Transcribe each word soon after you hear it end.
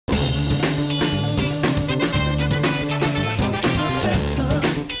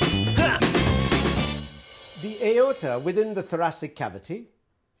aorta within the thoracic cavity,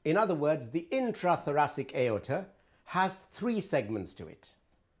 in other words, the intrathoracic aorta, has 3 segments to it.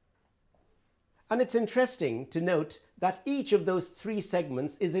 And it's interesting to note that each of those 3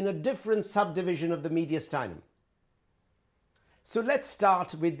 segments is in a different subdivision of the mediastinum. So let's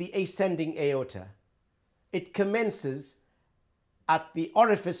start with the ascending aorta. It commences at the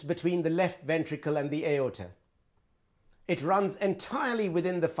orifice between the left ventricle and the aorta. It runs entirely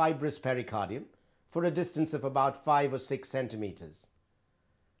within the fibrous pericardium for a distance of about 5 or 6 centimeters.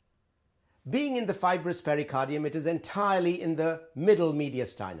 Being in the fibrous pericardium, it is entirely in the middle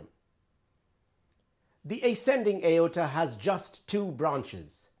mediastinum. The ascending aorta has just 2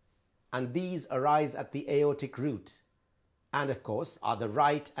 branches, and these arise at the aortic root, and of course are the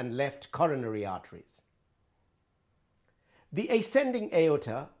right and left coronary arteries. The ascending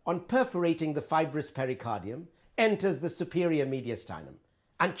aorta, on perforating the fibrous pericardium, enters the superior mediastinum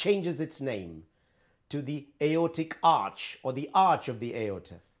and changes its name to the aortic arch, or the arch of the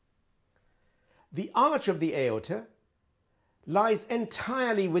aorta. The arch of the aorta lies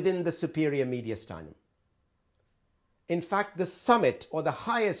entirely within the superior mediastinum. In fact, the summit, or the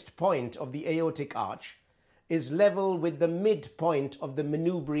highest point of the aortic arch, is level with the midpoint of the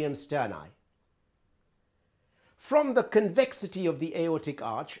manubrium sterni. From the convexity of the aortic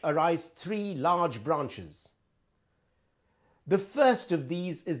arch arise 3 large branches. The first of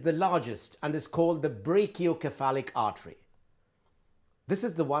these is the largest and is called the brachiocephalic artery. This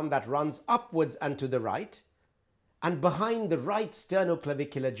is the one that runs upwards and to the right, and behind the right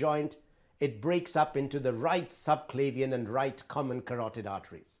sternoclavicular joint, it breaks up into the right subclavian and right common carotid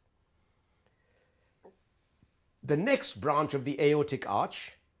arteries. The next branch of the aortic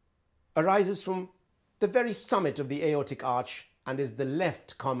arch arises from the very summit of the aortic arch and is the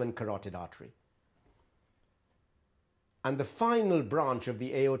left common carotid artery. And the final branch of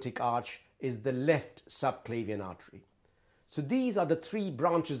the aortic arch is the left subclavian artery. So these are the 3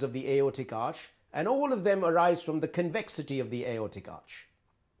 branches of the aortic arch, and all of them arise from the convexity of the aortic arch.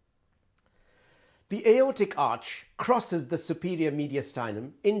 The aortic arch crosses the superior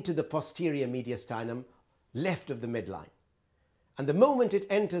mediastinum into the posterior mediastinum left of the midline. And the moment it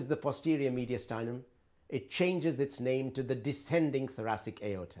enters the posterior mediastinum, it changes its name to the descending thoracic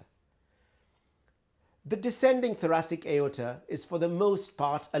aorta. The descending thoracic aorta is for the most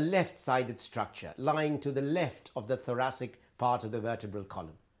part a left-sided structure lying to the left of the thoracic part of the vertebral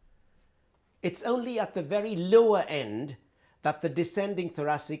column. It's only at the very lower end that the descending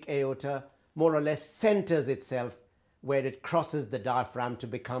thoracic aorta more or less centers itself, where it crosses the diaphragm to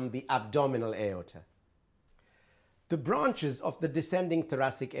become the abdominal aorta. The branches of the descending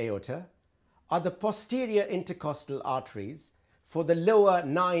thoracic aorta are the posterior intercostal arteries for the lower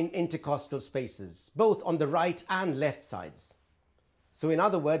 9 intercostal spaces, both on the right and left sides. So in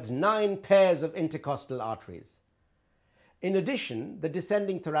other words, 9 pairs of intercostal arteries. In addition, the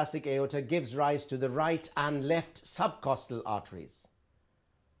descending thoracic aorta gives rise to the right and left subcostal arteries.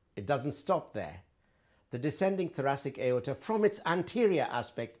 It doesn't stop there. The descending thoracic aorta, from its anterior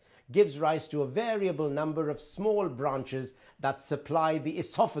aspect, gives rise to a variable number of small branches that supply the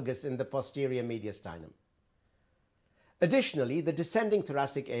esophagus in the posterior mediastinum. Additionally, the descending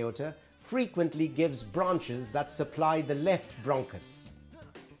thoracic aorta frequently gives branches that supply the left bronchus.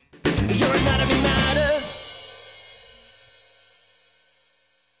 Your anatomy matters.